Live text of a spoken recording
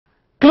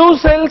clue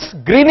cells,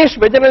 greenish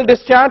vaginal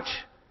discharge,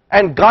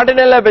 and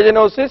Gardnerella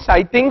vaginosis,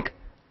 I think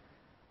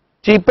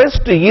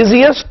cheapest,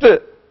 easiest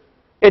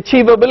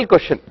achievable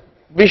question.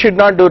 We should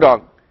not do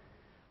wrong.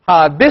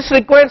 This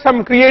requires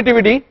some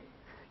creativity.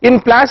 In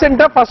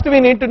placenta, first we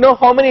need to know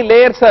how many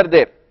layers are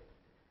there.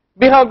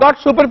 We have got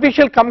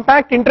superficial,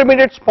 compact,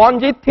 intermediate,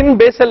 spongy, thin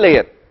basal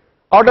layer.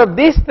 Out of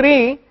these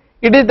three,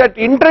 it is that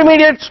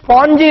intermediate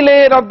spongy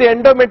layer of the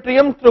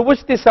endometrium through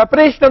which the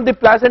separation of the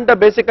placenta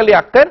basically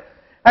occur,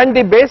 and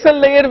the basal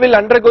layer will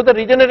undergo the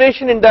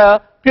regeneration in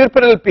the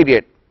puerperal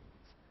period.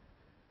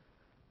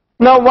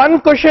 Now one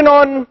question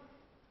on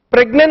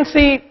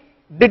pregnancy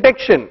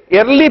detection.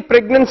 Early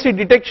pregnancy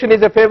detection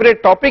is a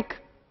favorite topic.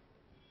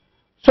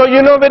 So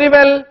you know very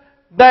well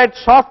that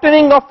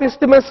softening of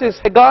isthmus is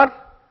Hagar,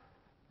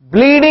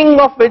 bleeding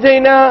of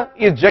vagina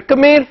is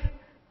Jacquemer,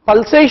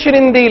 pulsation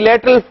in the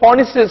lateral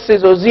fornicis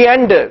is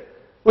Osiander,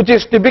 which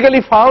is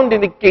typically found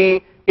in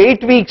the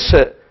 8 weeks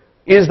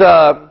is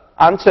the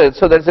answer.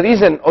 So that's the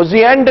reason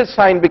Osiander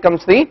sign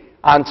becomes the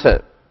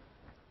answer.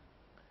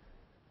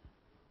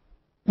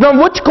 Now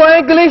which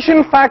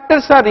coagulation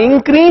factors are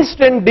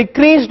increased and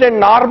decreased and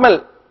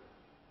normal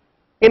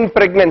in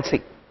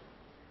pregnancy?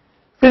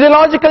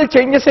 Physiological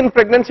changes in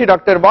pregnancy,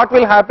 doctor. What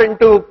will happen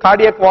to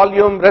cardiac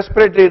volume,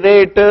 respiratory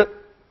rate?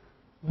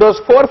 Those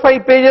 4 or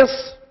 5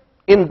 pages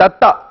in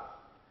Datta.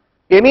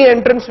 Any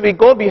entrance we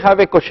go, we have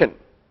a question.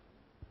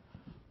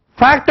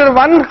 Factor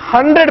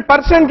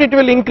 100% it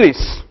will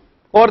increase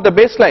over the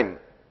baseline.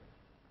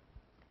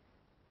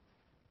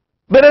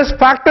 Whereas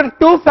factor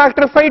 2,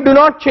 factor 5 do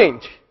not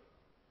change.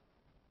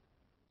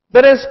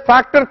 Whereas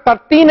factor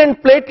 13 and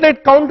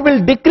platelet count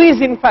will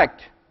decrease, in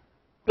fact.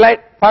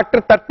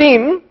 Factor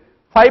 13,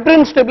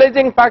 fibrin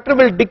stabilizing factor,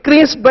 will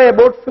decrease by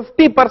about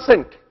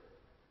 50%.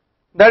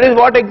 That is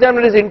what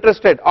examiner is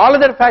interested. All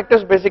other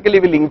factors basically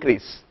will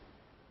increase.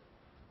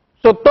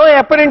 So though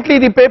apparently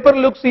the paper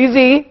looks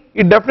easy,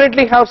 it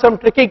definitely has some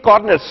tricky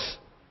corners.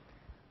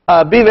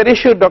 Be very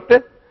sure,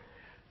 doctor.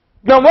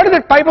 Now what is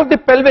the type of the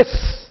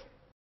pelvis?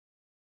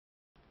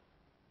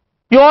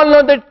 You all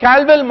know that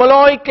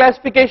Calvel-Molloy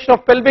classification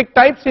of pelvic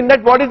types. In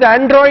that, what is the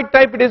android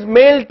type? It is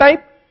male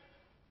type,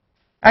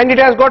 and it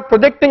has got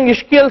projecting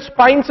ischial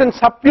spines, and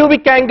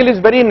subpubic angle is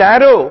very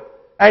narrow,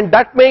 and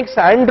that makes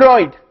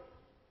android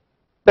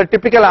the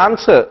typical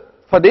answer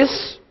for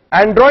this.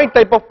 Android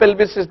type of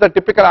pelvis is the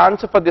typical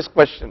answer for this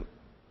question.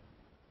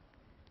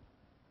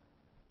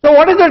 So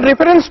what is the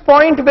reference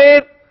point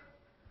where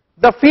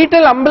the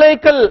fetal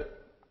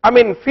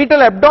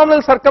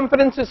abdominal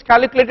circumference is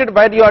calculated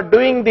while you are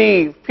doing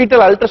the fetal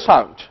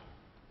ultrasound?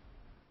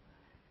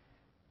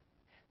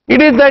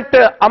 It is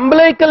that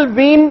umbilical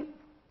vein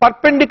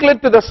perpendicular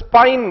to the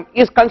spine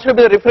is considered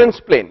the reference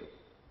plane,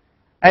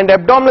 and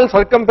abdominal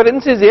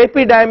circumference is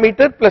AP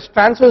diameter plus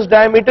transverse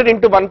diameter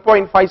into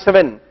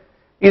 1.57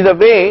 is the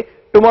way.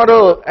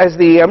 Tomorrow as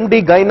the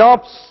MD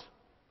Gynops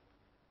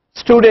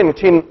student,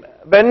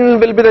 when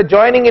will be the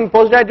joining in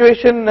post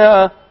graduation,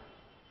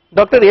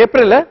 Dr.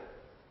 April?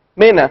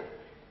 May na?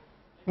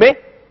 May?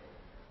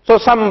 So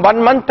some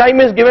 1 month time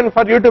is given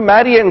for you to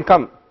marry and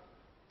come,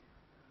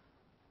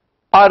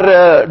 or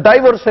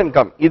divorce and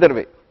come, either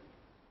way.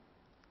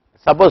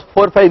 Suppose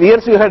 4 or 5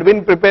 years you had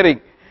been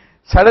preparing,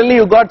 suddenly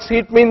you got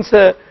seat, means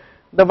the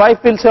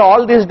wife will say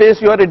all these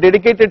days you are a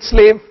dedicated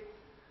slave,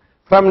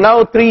 from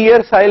now 3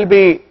 years I will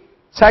be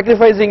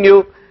sacrificing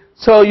you,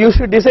 so you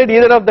should decide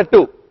either of the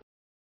two.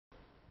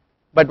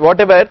 But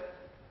whatever,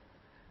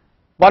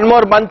 1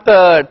 more month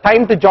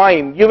time to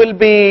join, you will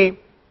be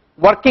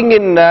working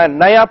in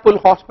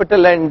Nayapul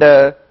hospital and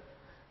the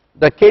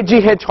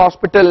KGH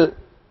hospital,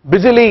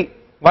 busily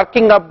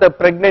working up the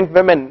pregnant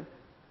women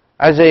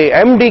as a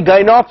MD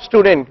Gynop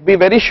student. Be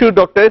very sure,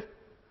 doctor,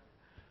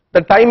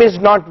 the time is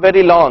not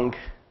very long.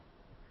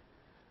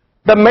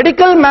 The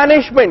medical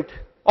management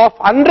of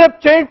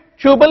unruptured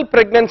tubal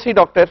pregnancy,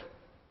 doctor,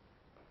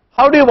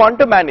 how do you want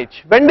to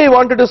manage? When do you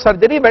want to do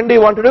surgery? When do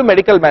you want to do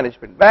medical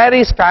management?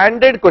 Very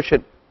standard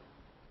question.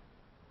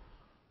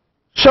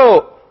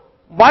 So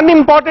one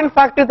important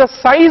factor is the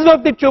size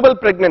of the tubal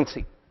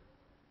pregnancy.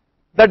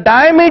 The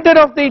diameter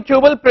of the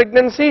tubal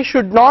pregnancy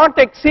should not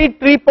exceed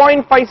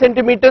 3.5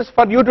 centimeters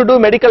for you to do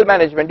medical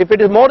management. If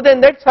it is more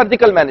than that,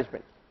 surgical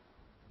management.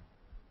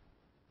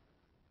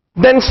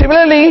 Then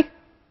similarly,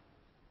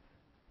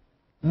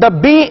 the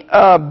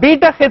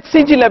beta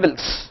HCG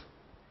levels,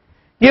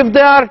 if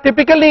they are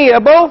typically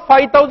above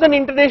 5000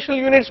 international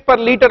units per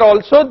liter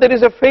also, there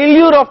is a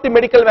failure of the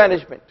medical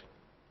management.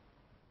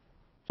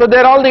 So they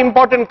are all the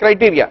important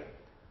criteria.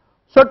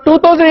 So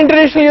 2000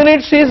 international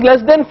units is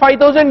less than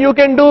 5000, you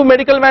can do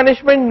medical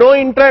management, no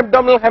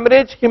intra-abdominal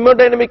hemorrhage,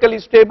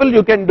 hemodynamically stable,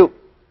 you can do.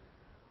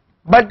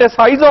 But the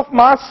size of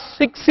mass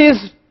 6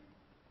 is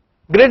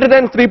greater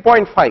than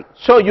 3.5,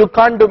 so you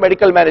can't do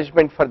medical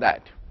management for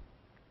that.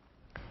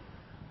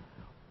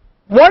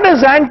 What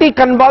does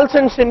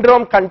anticonvulsant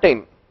syndrome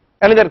contain?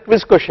 Another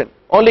quiz question,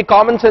 only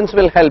common sense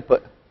will help.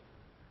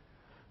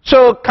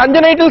 So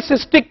congenital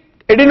cystic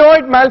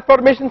adenoid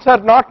malformations are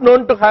not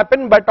known to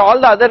happen, but all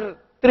the other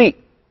three,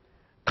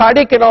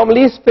 cardiac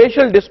anomalies,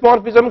 facial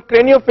dysmorphism,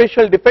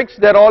 craniofacial defects,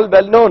 they are all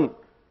well known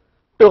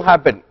to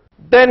happen.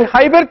 Then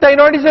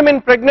hyperthyroidism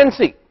in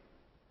pregnancy.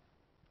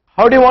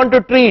 How do you want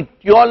to treat?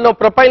 You all know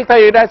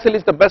propylthiouracil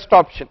is the best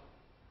option.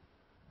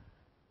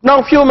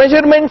 Now few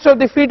measurements of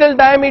the fetal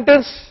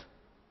diameters,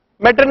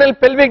 maternal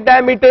pelvic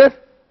diameter,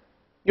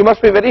 you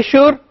must be very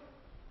sure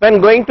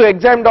when going to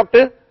exam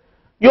doctor.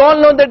 You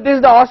all know that this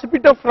is the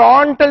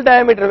occipitofrontal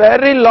diameter,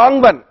 very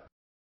long one.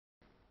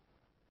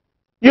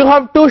 You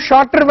have two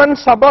shorter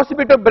ones,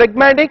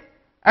 suboccipitobregmatic,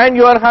 and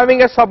you are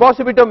having a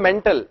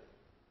suboccipitomental.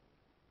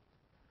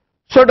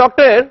 So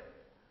doctor,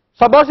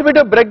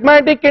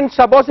 suboccipitobregmatic and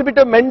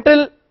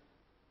suboccipitomental,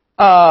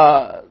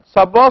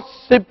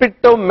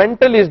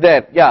 suboccipitomental is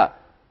there, yeah,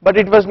 but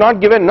it was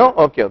not given, no?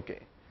 Okay, okay.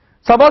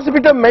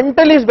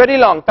 Suboccipitomental is very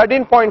long,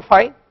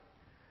 13.5.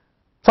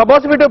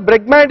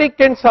 Suboccipitobregmatic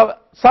and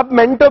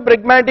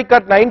submentobregmatic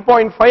are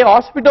 9.5,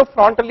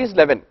 occipitofrontal is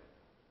 11.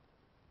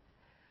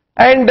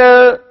 And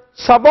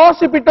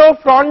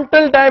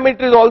suboccipitofrontal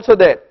diameter is also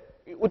there,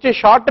 which is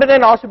shorter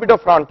than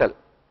occipitofrontal.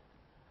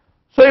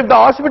 So if the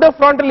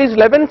occipitofrontal is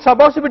 11,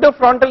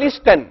 suboccipitofrontal is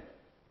 10.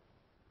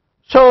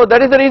 So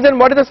that is the reason.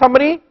 What is the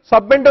summary?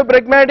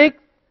 Submentobregmatic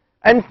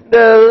and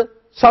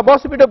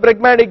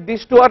suboccipitobregmatic,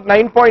 these two are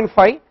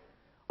 9.5.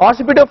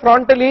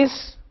 Occipitofrontal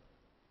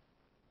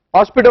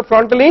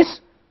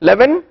is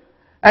 11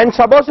 and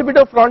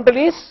suboccipitofrontal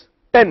is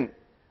 10.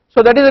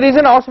 So that is the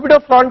reason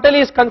occipitofrontal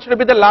is considered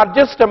to be the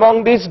largest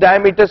among these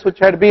diameters which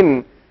had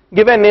been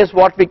given, is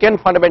what we can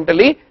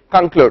fundamentally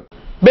conclude.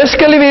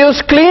 Basically we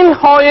use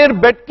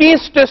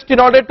Klein-Hoyer-Betke's test in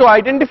order to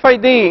identify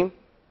the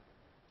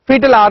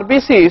fetal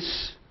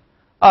RBCs,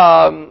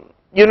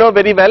 you know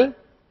very well.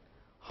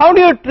 How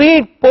do you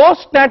treat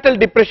postnatal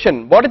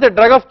depression? What is the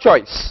drug of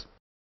choice?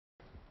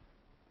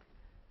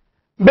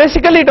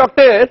 Basically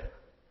doctor,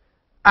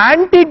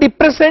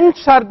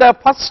 antidepressants are the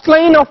first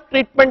line of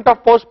treatment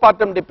of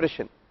postpartum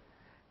depression.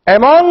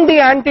 Among the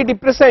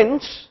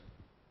antidepressants,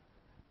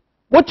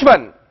 which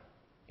one?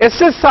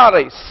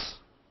 SSRIs,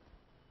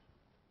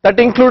 that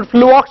include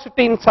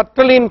fluoxetine,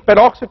 sertraline,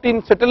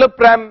 paroxetine,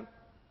 citalopram.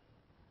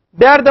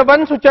 They are the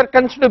ones which are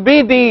considered to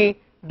be the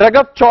drug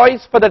of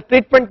choice for the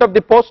treatment of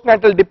the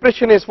postnatal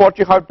depression, is what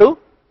you have to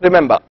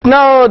remember.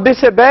 Now this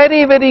is a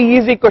very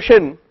easy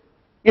question.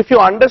 If you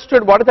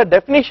understood what is the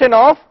definition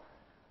of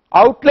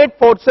outlet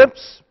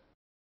forceps,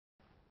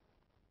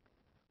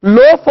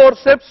 low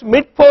forceps,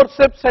 mid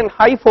forceps and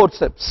high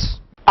forceps.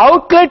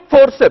 Outlet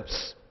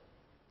forceps,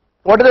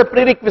 what are the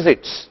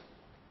prerequisites?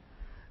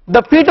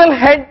 The fetal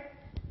head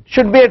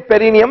should be at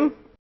perineum,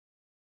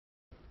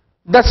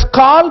 the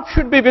scalp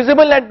should be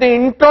visible at the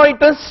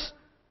introitus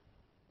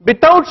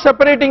without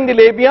separating the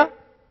labia,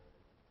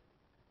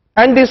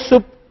 and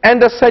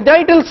the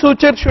sagittal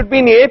suture should be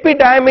in AP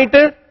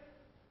diameter,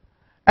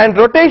 and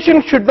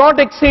rotation should not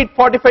exceed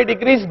 45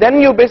 degrees.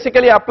 Then you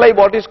basically apply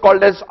what is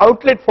called as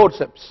outlet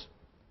forceps.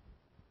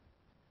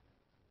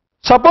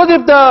 Suppose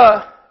if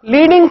the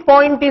leading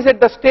point is at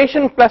the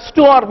station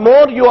 +2 or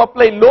more, you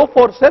apply low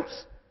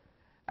forceps,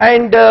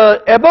 and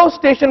above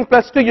station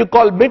 +2 you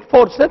call mid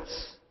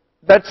forceps.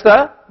 That's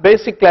the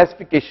basic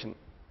classification.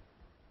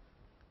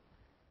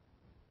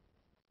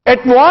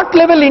 At what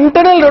level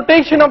internal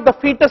rotation of the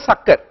fetus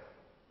occur?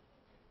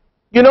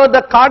 You know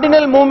the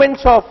cardinal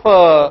movements of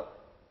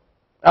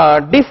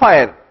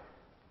DFIRE,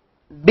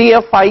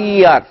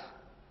 DFIER.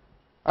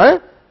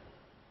 At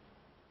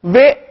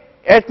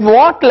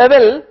what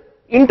level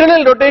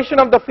internal rotation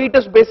of the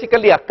fetus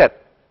basically occur?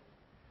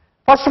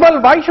 First of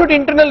all, why should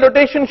internal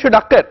rotation should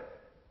occur?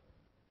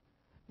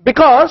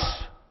 Because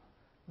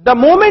the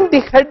moment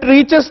the head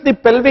reaches the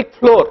pelvic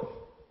floor,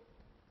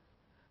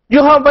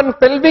 you have one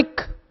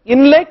pelvic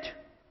inlet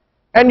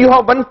and you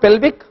have one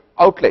pelvic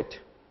outlet.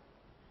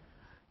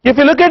 If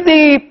you look at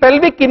the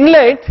pelvic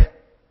inlet,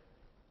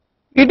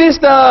 it is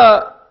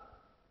the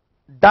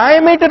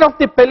diameter of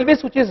the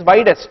pelvis which is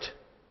widest,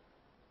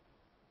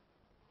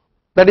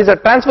 that is a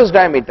transverse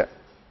diameter.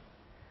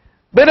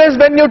 Whereas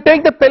when you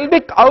take the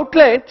pelvic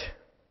outlet,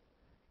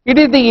 it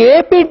is the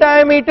AP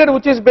diameter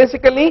which is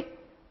basically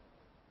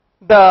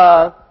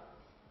the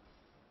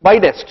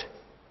widest.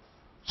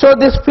 So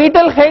this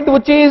fetal head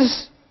which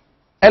is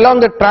along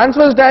the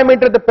transverse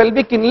diameter of the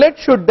pelvic inlet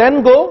should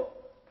then go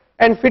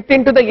and fit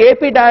into the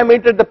AP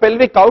diameter of the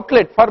pelvic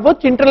outlet, for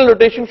which internal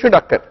rotation should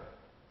occur.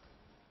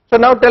 So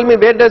now tell me,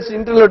 where does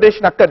internal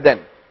rotation occur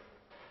then?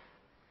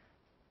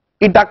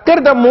 It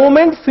occurs the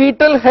moment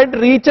fetal head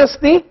reaches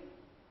the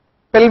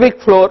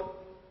pelvic floor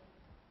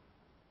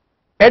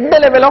at the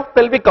level of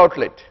pelvic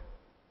outlet.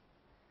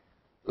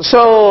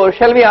 So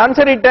shall we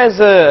answer it as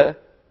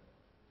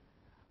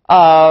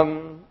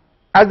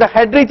the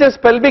head reaches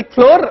pelvic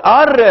floor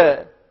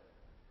or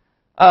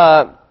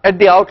at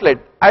the outlet?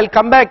 I'll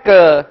come back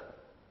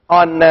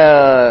on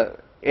a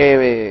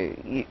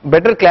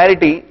better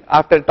clarity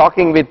after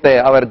talking with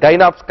our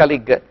gynops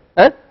colleague.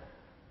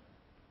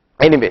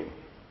 Anyway,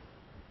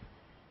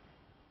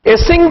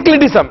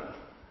 asynclitism.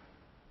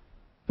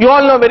 You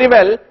all know very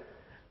well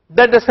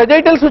that the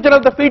sagittal suture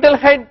of the fetal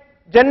head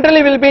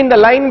generally will be in the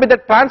line with the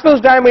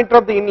transverse diameter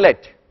of the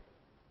inlet,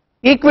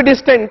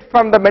 equidistant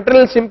from the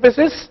maternal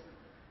symphysis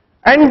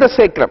and the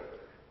sacrum.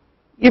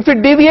 If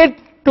it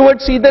deviates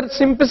towards either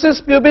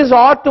symphysis pubis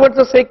or towards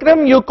the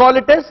sacrum, you call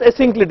it as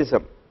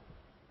asynclitism.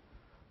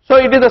 So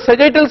it is the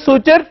sagittal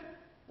suture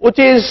which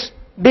is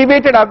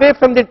deviated away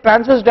from the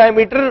transverse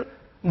diameter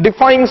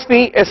defines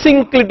the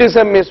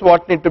asynclitism is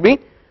what need to be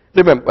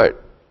remembered.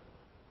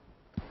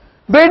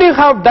 Where do you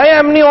have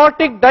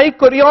diamniotic,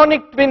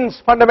 dichorionic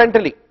twins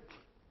fundamentally?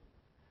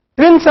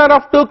 Twins are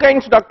of two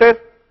kinds, doctor.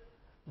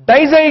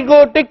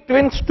 Dizygotic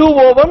twins, two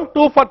ovum,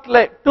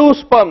 two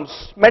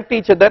sperms met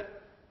each other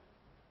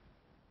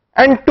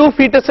and two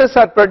fetuses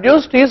are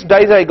produced is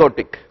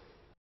dizygotic.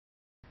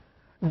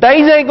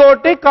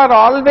 Dizygotic are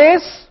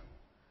always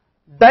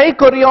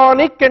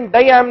dichorionic and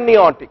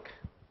diamniotic,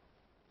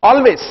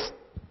 always.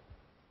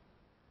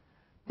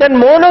 Then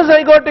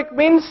monozygotic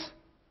means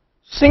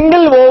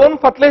single ovum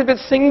fertilized with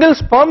single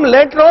sperm,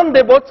 later on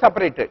they both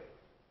separated.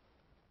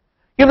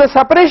 If the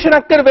separation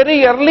occur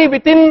very early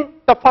within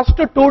the first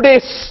 2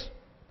 days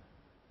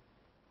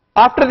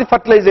after the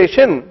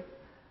fertilization,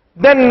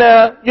 then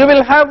you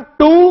will have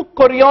two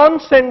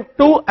chorions and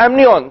two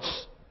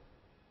amnions.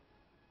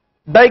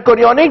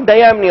 Dichorionic,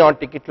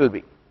 diamniotic it will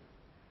be.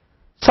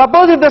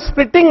 Suppose if the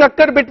splitting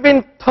occur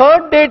between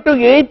 3rd day to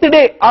 8th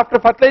day after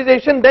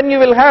fertilization, then you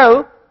will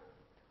have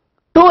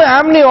two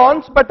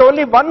amnions but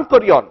only one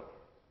chorion.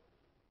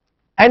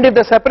 And if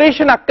the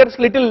separation occurs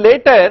little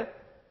later,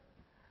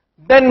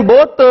 then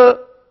both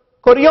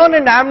chorion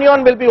and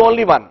amnion will be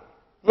only one.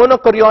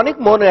 Monochorionic,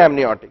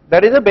 monoamniotic.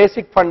 That is a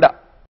basic funda.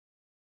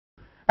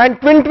 And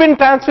twin-twin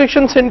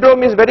transfusion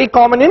syndrome is very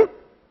common in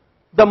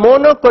the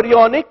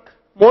monochorionic,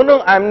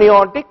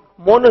 monoamniotic,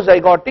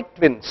 monozygotic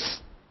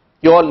twins.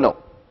 You all know.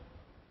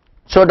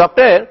 So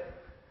doctor,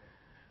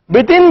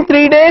 within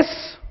 3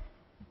 days,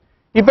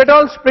 if at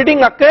all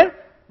splitting occur,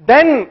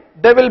 then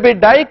there will be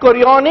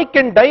dichorionic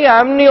and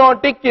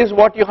diamniotic is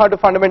what you have to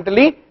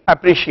fundamentally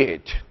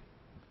appreciate.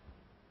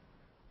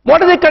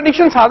 What are the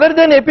conditions other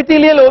than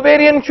epithelial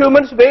ovarian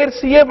tumors where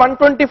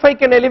CA125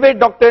 can elevate,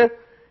 doctor?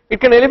 It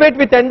can elevate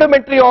with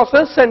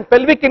endometriosis and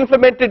pelvic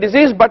inflammatory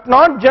disease but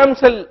not germ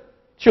cell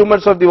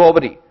tumors of the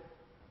ovary,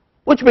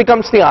 which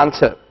becomes the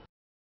answer.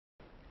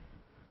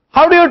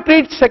 How do you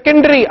treat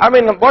secondary,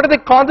 what are the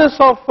causes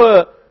of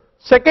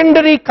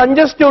secondary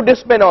congestive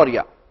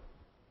dysmenorrhea?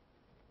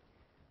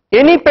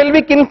 Any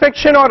pelvic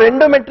infection or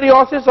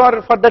endometriosis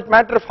or for that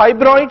matter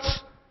fibroids,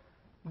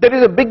 there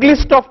is a big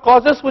list of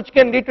causes which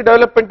can lead to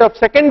development of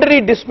secondary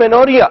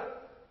dysmenorrhea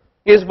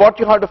is what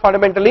you have to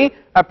fundamentally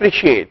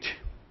appreciate.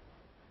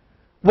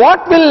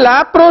 What will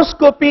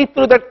laparoscopy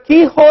through that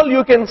keyhole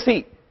you can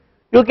see?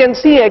 You can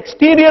see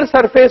exterior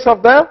surface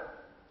of the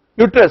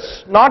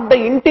uterus, not the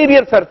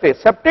interior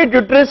surface. Septate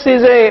uterus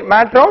is a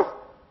matter of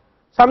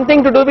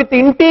something to do with the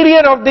interior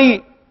of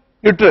the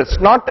uterus,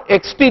 not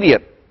exterior.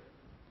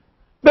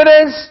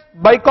 Whereas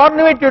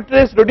bicornuate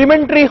uterus,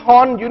 rudimentary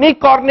horn,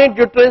 unicornate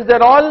uterus, they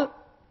are all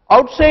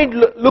outside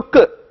look.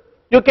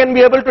 You can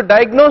be able to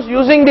diagnose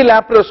using the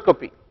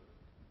laparoscopy.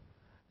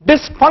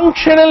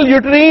 Dysfunctional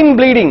uterine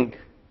bleeding.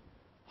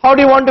 How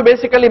do you want to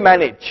basically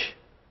manage?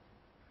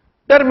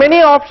 There are many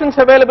options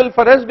available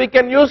for us. We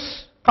can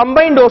use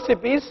combined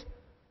OCPs,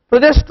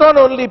 progesterone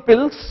only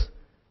pills,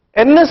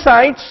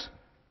 NSAIDs,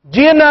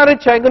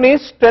 GnRH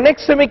agonists,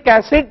 tranexamic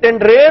acid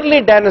and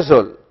rarely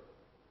danazole.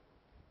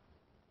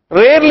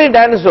 Rarely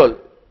danazole.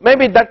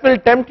 Maybe that will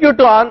tempt you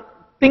to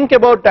think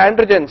about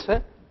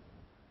androgens.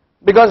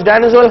 Because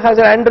danazole has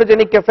an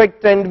androgenic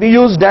effect and we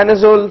use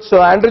danazole, so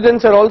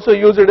androgens are also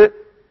used.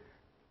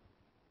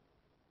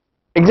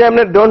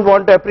 Examiner don't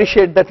want to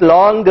appreciate that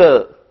long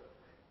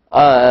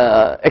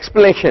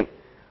explanation.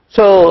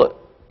 So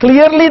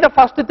clearly the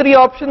first 3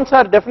 options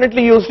are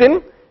definitely used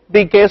in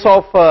the case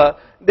of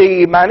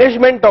the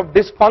management of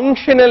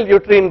dysfunctional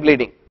uterine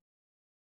bleeding.